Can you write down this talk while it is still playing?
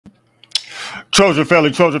Trojan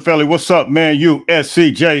Family, what's up, man?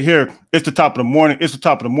 USCJ here. It's the top of the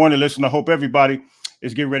morning. Listen, I hope everybody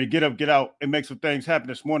is getting ready to get up, get out, and make some things happen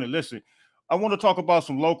this morning. Listen, I want to talk about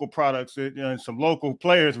some local products and some local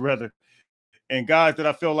players, rather, and guys that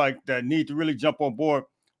I feel like that need to really jump on board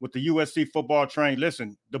with the USC football train.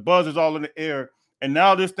 Listen, the buzz is all in the air, and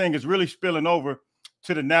now this thing is really spilling over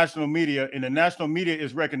to the national media, and the national media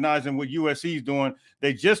is recognizing what USC is doing.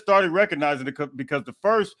 They just started recognizing it because the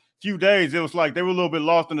first few days, it was like they were a little bit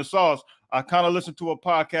lost in the sauce. I kind of listened to a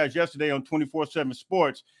podcast yesterday on 24/7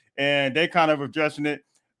 Sports, and they kind of addressing it.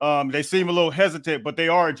 They seem a little hesitant, but they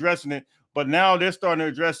are addressing it. But now they're starting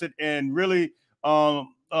to address it, and really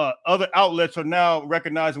other outlets are now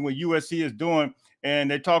recognizing what USC is doing,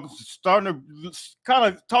 and they're starting to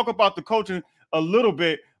kind of talk about the coaching a little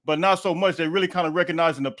bit, but not so much. They're really kind of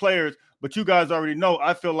recognizing the players. But you guys already know,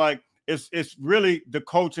 I feel like it's really the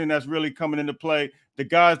coaching that's really coming into play, the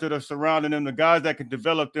guys that are surrounding them, the guys that can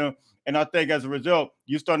develop them. And I think as a result,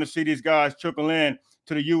 you're starting to see these guys trickle in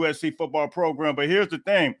to the USC football program. But here's the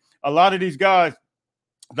thing. A lot of these guys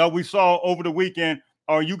that we saw over the weekend,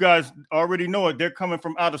 or you guys already know it, they're coming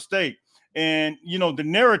from out of state. And, you know, the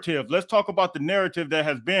narrative, let's talk about the narrative that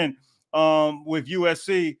has been with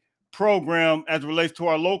USC program as it relates to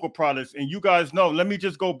our local products. And you guys know, let me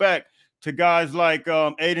just go back to guys like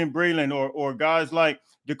Aiden Breland or guys like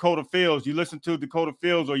Dakota Fields. You listen to Dakota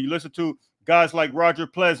Fields, or you listen to guys like Roger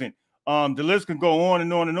Pleasant. The list can go on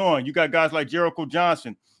and on and on. You got guys like Jericho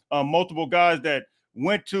Johnson, multiple guys that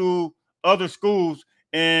went to other schools.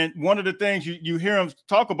 And one of the things you hear them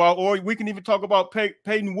talk about, or we can even talk about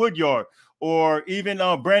Peyton Woodyard, or even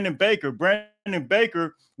Brandon Baker. Brandon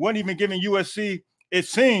Baker wasn't even giving USC,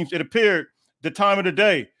 it appeared, the time of the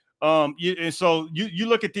day. And so you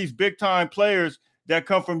look at these big time players that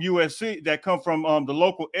come from USC, that come from the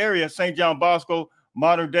local area, St. John Bosco,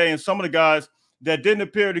 Modern Day, and some of the guys that didn't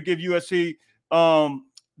appear to give USC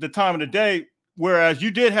the time of the day. Whereas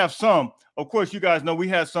you did have some, of course, you guys know we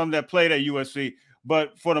had some that played at USC,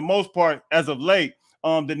 but for the most part, as of late,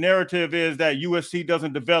 the narrative is that USC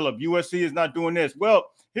doesn't develop. USC is not doing this. Well,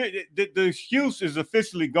 the excuse is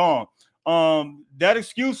officially gone. That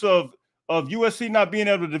excuse of USC not being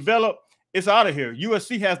able to develop, it's out of here.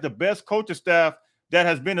 USC has the best coaching staff that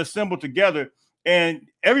has been assembled together, and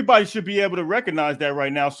everybody should be able to recognize that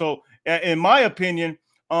right now. So in my opinion,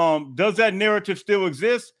 does that narrative still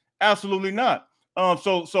exist? Absolutely not.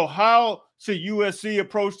 So how should USC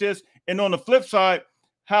approach this? And on the flip side,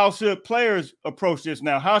 how should players approach this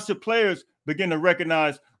now? How should players begin to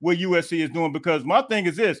recognize what USC is doing? Because my thing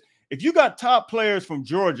is this: if you got top players from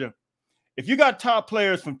Georgia, if you got top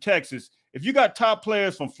players from Texas, if you got top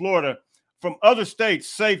players from Florida, from other states,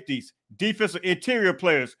 safeties, defensive interior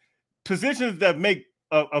players, positions that make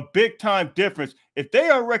a big time difference, if they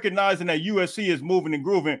are recognizing that USC is moving and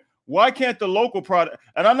grooving, why can't the local product?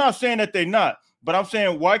 And I'm not saying that they're not, but I'm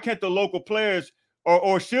saying, why can't the local players,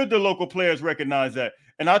 or should the local players recognize that?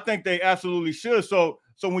 And I think they absolutely should. So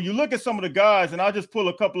when you look at some of the guys, and I'll just pull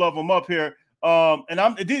a couple of them up here,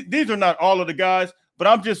 and these are not all of the guys, but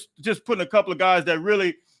I'm just putting a couple of guys that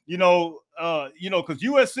really, because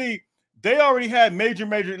USC, they already had major.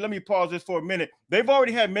 Let me pause this for a minute. They've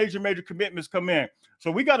already had major commitments come in.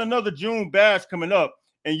 So we got another June batch coming up,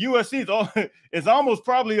 and USC is almost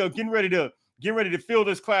probably getting ready to fill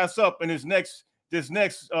this class up in this next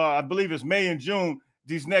I believe it's May and June,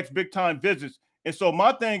 these next big time visits. And so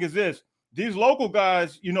my thing is this: these local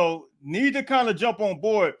guys, need to kind of jump on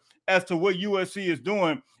board as to what USC is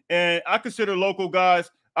doing. And I consider local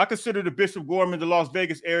guys, I consider the Bishop Gorman, the Las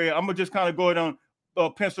Vegas area. I'm gonna just kind of go ahead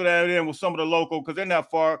and pencil that in with some of the local, because they're not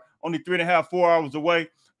far, only 3.5, 4 hours away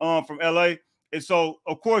from LA. And so,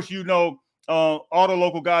 of course, all the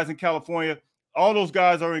local guys in California, all those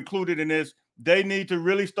guys are included in this. They need to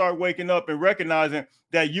really start waking up and recognizing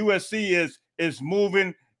that USC is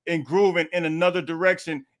moving and grooving in another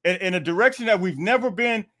direction, in a direction that we've never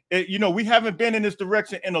been. We haven't been in this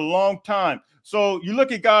direction in a long time. So you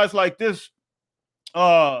look at guys like this,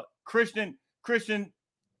 Christian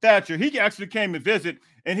Thatcher. He actually came and visit,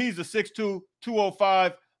 and he's a 6'2",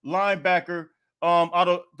 205 linebacker out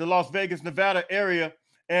of the Las Vegas, Nevada area.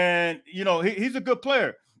 And he's a good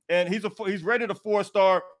player, and he's rated a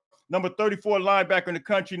 4-star, number 34 linebacker in the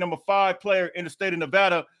country, number 5 player in the state of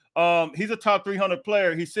Nevada. He's a top 300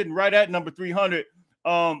 player. He's sitting right at number 300.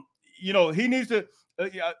 He needs to.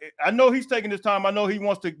 I know he's taking his time. I know he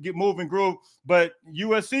wants to get moving groove, but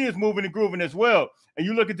USC is moving and grooving as well. And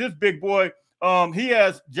you look at this big boy. He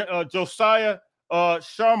has Josiah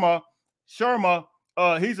Sharma.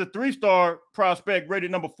 He's a 3-star prospect, rated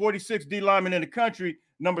number 46 D lineman in the country,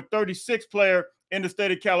 number 36 player in the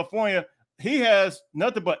state of California. he has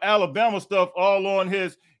nothing but Alabama stuff all on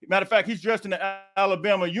his. Matter of fact, he's dressed in the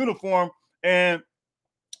Alabama uniform, and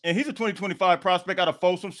he's a 2025 prospect out of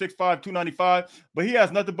Folsom, 6'5", 295. But he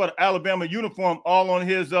has nothing but Alabama uniform all on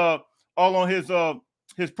his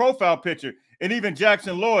profile picture. And even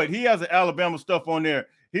Jackson Lloyd, he has the Alabama stuff on there.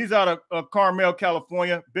 He's out of Carmel,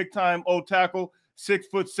 California, big time old tackle,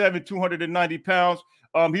 6'7", 290 pounds.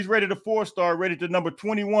 He's rated a 4-star, rated the number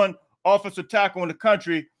 21 offensive tackle in the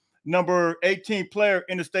country, number 18 player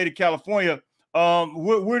in the state of California.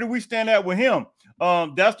 Where do we stand at with him?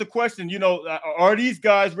 That's the question. You know, are these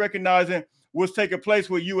guys recognizing what's taking place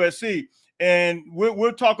with USC? And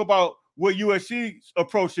we'll talk about what USC's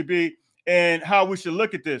approach should be and how we should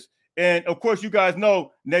look at this. And of course, you guys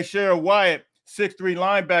know Nashara Wyatt, 6'3"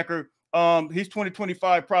 linebacker. He's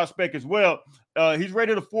 2025 prospect as well. He's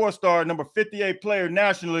rated a 4-star, number 58 player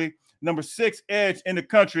nationally, number 6 edge in the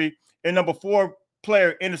country, and number 4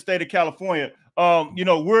 player in the state of California. You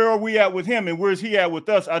know, where are we at with him, and where's he at with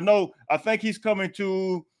us? I think he's coming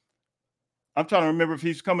to, I'm trying to remember if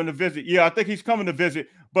he's coming to visit. Yeah, I think he's coming to visit.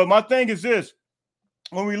 But my thing is this,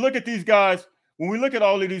 when we look at these guys, when we look at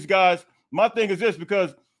all of these guys, my thing is this,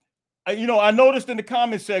 because, you know, I noticed in the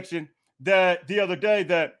comment section that the other day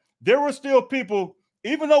that there were still people,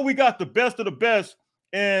 even though we got the best of the best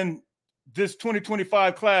in this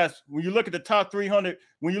 2025 class, when you look at the top 300,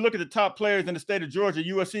 when you look at the top players in the state of Georgia,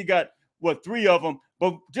 USC got, 3 of them,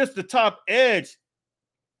 but just the top edge,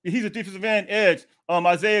 he's a defensive end edge,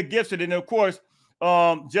 Isaiah Gibson, and of course,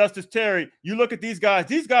 Justice Terry. You look at these guys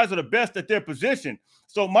are the best at their position.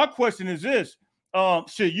 So my question is this,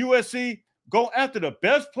 should USC go after the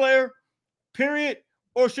best player, period,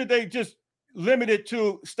 or should they just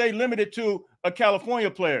stay limited to a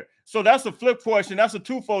California player? So that's a flip question. That's a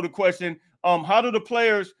two-folded question. How do the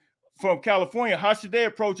players from California, how should they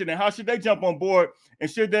approach it, and how should they jump on board? And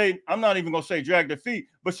should they, I'm not even going to say drag their feet,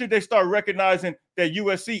 but should they start recognizing that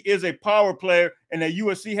USC is a power player and that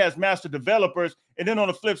USC has master developers? And then on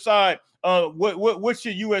the flip side, what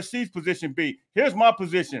should USC's position be? Here's my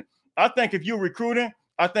position. I think if you're recruiting,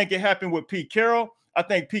 I think it happened with Pete Carroll. I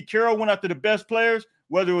think Pete Carroll went after the best players,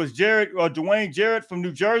 whether it was Dwayne Jarrett from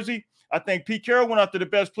New Jersey. I think Pete Carroll went after the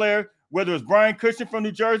best player, whether it was Brian Cushing from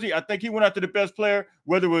New Jersey. I think he went after the best player,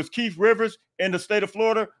 whether it was Keith Rivers in the state of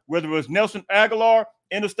Florida, whether it was Nelson Aguilar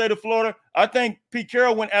in the state of Florida. I think Pete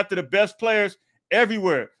Carroll went after the best players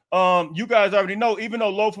everywhere. You guys already know, even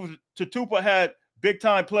though Lofa Tatupa had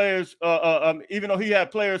big-time players, even though he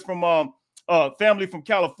had players from family from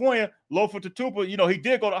California, Lofa Tatupa, you know, he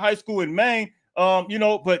did go to high school in Maine, you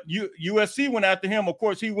know, but USC went after him. Of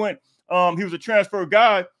course, he was a transfer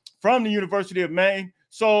guy from the University of Maine.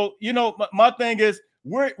 So, you know, my thing is,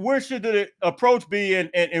 where should the approach be,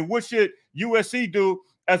 and what should USC do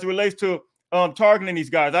as it relates to targeting these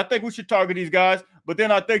guys? I think we should target these guys, but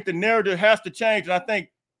then I think the narrative has to change, and I think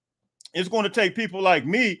it's going to take people like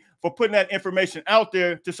me for putting that information out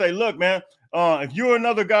there to say, look, man, if you're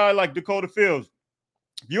another guy like Dakota Fields,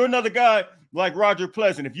 if you're another guy like Roger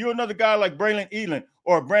Pleasant, if you're another guy like Braylon Elam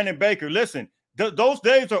or Brandon Baker, listen, those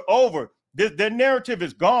days are over. Their narrative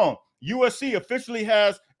is gone. USC officially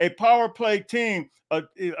has a power play team,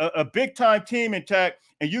 a big-time team intact,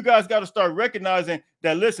 and you guys got to start recognizing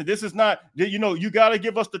that, listen, this is not, you know, you got to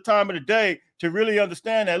give us the time of the day to really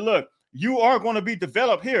understand that, look, you are going to be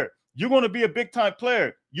developed here. You're going to be a big-time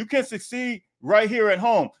player. You can succeed right here at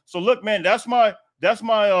home. So, look, man, that's my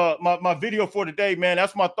video for today, man.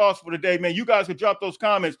 That's my thoughts for today, man. You guys can drop those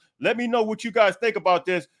comments. Let me know what you guys think about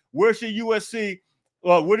this. Where should USC,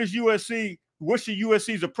 what should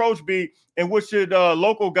USC's approach be, and what should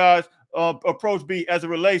local guys' approach be as it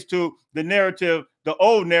relates to the narrative, the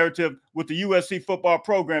old narrative with the USC football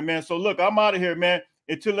program, man? So, look, I'm out of here, man.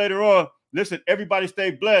 Until later on, listen, everybody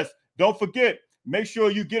stay blessed. Don't forget, make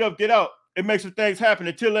sure you get up, get out. It makes some things happen.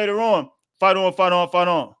 Until later on, fight on, fight on, fight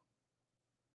on.